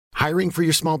Hiring for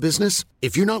your small business?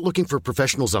 If you're not looking for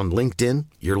professionals on LinkedIn,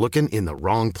 you're looking in the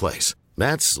wrong place.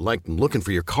 That's like looking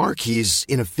for your car keys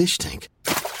in a fish tank.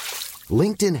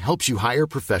 LinkedIn helps you hire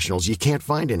professionals you can't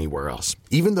find anywhere else,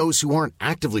 even those who aren't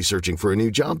actively searching for a new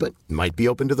job but might be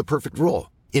open to the perfect role.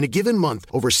 In a given month,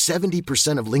 over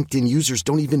 70% of LinkedIn users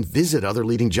don't even visit other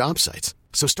leading job sites.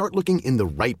 So start looking in the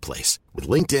right place. With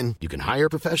LinkedIn, you can hire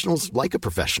professionals like a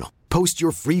professional. Post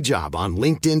your free job on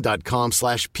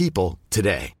linkedin.com/people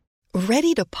today.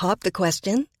 Ready to pop the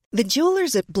question? The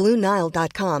jewelers at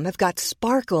BlueNile.com have got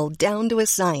sparkle down to a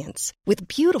science with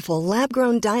beautiful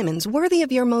lab-grown diamonds worthy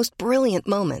of your most brilliant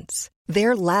moments.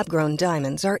 Their lab-grown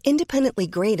diamonds are independently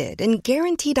graded and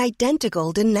guaranteed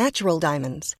identical to natural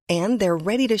diamonds, and they're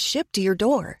ready to ship to your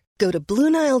door. Go to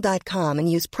BlueNile.com and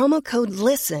use promo code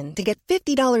LISTEN to get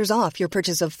 $50 off your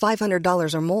purchase of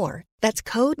 $500 or more. That's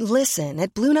code LISTEN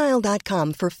at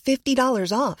BlueNile.com for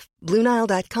 $50 off.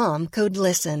 BlueNile.com, code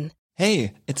LISTEN.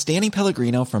 Hey, it's Danny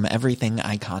Pellegrino from Everything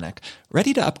Iconic.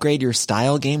 Ready to upgrade your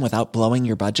style game without blowing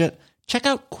your budget? Check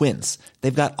out Quince.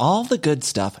 They've got all the good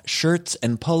stuff, shirts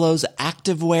and polos,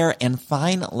 activewear, and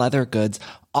fine leather goods,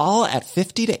 all at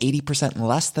 50 to 80%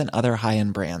 less than other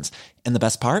high-end brands. And the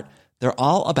best part? They're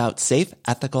all about safe,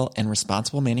 ethical, and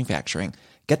responsible manufacturing.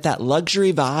 Get that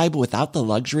luxury vibe without the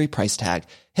luxury price tag.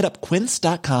 Hit up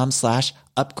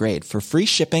quince.com/upgrade for free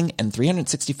shipping and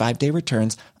 365-day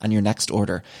returns on your next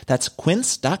order. That's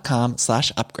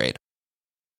quince.com/upgrade.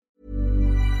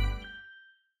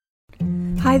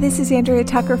 Hi, this is Andrea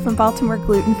Tucker from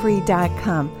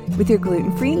BaltimoreGlutenFree.com with your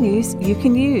gluten-free news you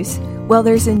can use. Well,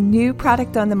 there's a new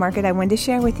product on the market I wanted to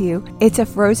share with you. It's a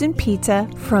frozen pizza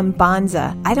from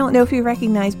Banza. I don't know if you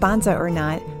recognize Banza or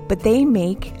not, but they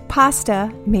make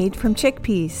pasta made from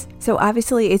chickpeas. So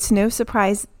obviously it's no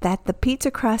surprise that the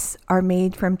pizza crusts are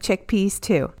made from chickpeas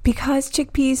too. Because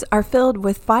chickpeas are filled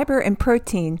with fiber and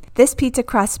protein, this pizza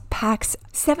crust packs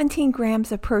 17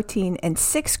 grams of protein and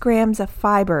 6 grams of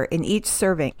fiber in each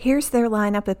serving. Here's their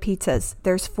lineup of pizzas.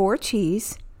 There's 4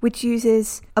 cheese, which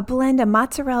uses a blend of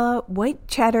mozzarella, white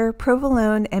cheddar,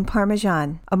 provolone, and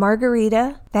Parmesan. A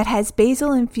margarita that has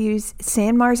basil-infused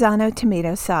San Marzano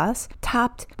tomato sauce,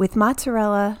 topped with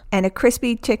mozzarella and a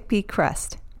crispy chickpea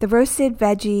crust. The roasted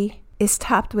veggie is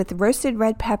topped with roasted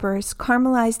red peppers,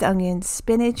 caramelized onions,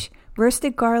 spinach,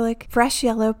 roasted garlic, fresh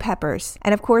yellow peppers,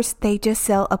 and of course, they just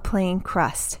sell a plain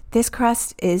crust. This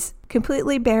crust is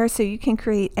completely bare, so you can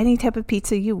create any type of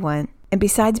pizza you want. And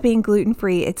besides being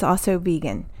gluten-free, it's also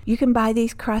vegan. You can buy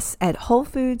these crusts at Whole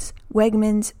Foods,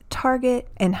 Wegmans, Target,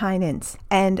 and Heinen's.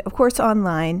 And of course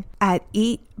online at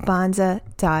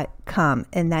eatbanza.com.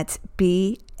 And that's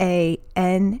BANZA.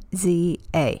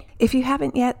 If you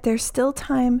haven't yet, there's still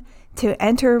time to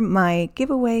enter my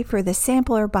giveaway for the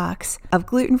sampler box of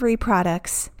gluten-free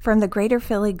products from the Greater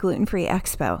Philly Gluten-Free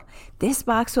Expo. This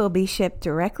box will be shipped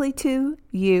directly to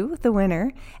you, the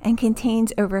winner, and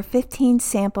contains over 15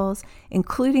 samples,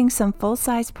 including some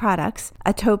full-size products,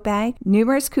 a tote bag,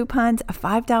 numerous coupons, a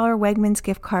 $5 Wegmans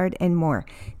gift card, and more.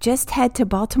 Just head to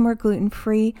Baltimore Gluten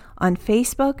Free on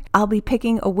Facebook. I'll be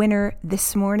picking a winner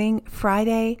this morning,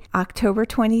 Friday, October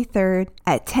 23rd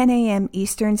at 10 a.m.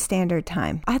 Eastern Standard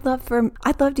Time. I'd love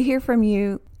to hear from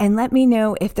you, and let me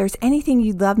know if there's anything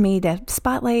you'd love me to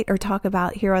spotlight or talk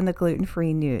about here on the Gluten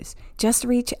Free News. Just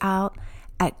reach out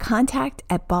at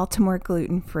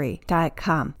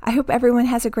contact@BaltimoreGlutenFree.com. I hope everyone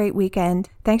has a great weekend.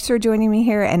 Thanks for joining me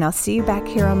here, and I'll see you back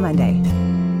here on Monday.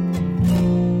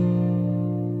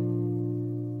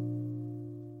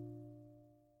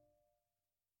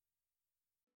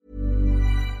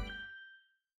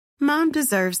 Mom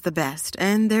deserves the best,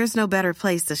 and there's no better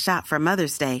place to shop for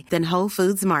Mother's Day than Whole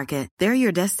Foods Market. They're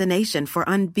your destination for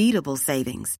unbeatable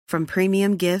savings, from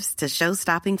premium gifts to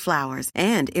show-stopping flowers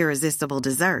and irresistible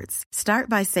desserts. Start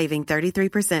by saving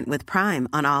 33% with Prime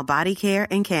on all body care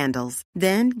and candles.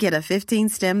 Then get a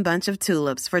 15-stem bunch of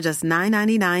tulips for just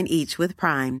 $9.99 each with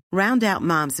Prime. Round out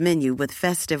Mom's menu with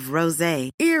festive rosé,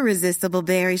 irresistible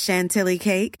berry chantilly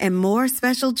cake, and more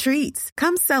special treats.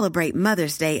 Come celebrate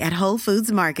Mother's Day at Whole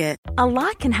Foods Market. A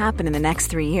lot can happen in the next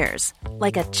 3 years.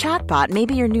 Like a chatbot may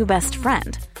be your new best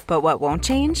friend. But what won't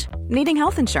change? Needing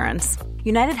health insurance.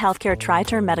 United Healthcare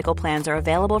Tri-Term Medical Plans are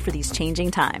available for these changing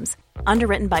times.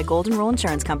 Underwritten by Golden Rule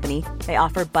Insurance Company, they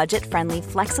offer budget-friendly,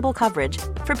 flexible coverage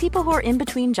for people who are in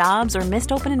between jobs or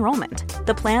missed open enrollment.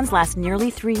 The plans last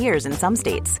nearly 3 years in some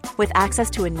states, with access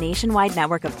to a nationwide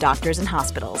network of doctors and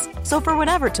hospitals. So for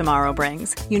whatever tomorrow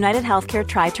brings, United Healthcare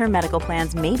Tri-Term Medical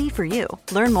Plans may be for you.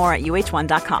 Learn more at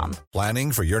uh1.com.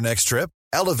 Planning for your next trip?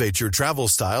 Elevate your travel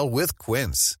style with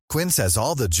Quince. Quince has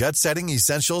all the jet-setting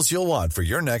essentials you'll want for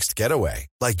your next getaway,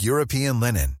 like European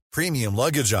linen, premium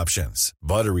luggage options,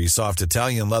 buttery soft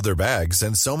Italian leather bags,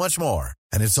 and so much more.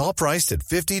 And it's all priced at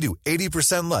 50 to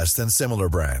 80% less than similar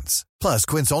brands. Plus,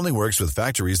 Quince only works with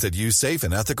factories that use safe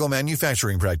and ethical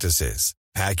manufacturing practices.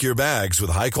 Pack your bags with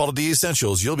high-quality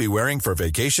essentials you'll be wearing for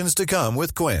vacations to come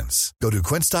with Quince. Go to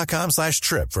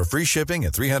quince.com/trip for free shipping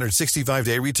and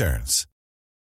 365-day returns.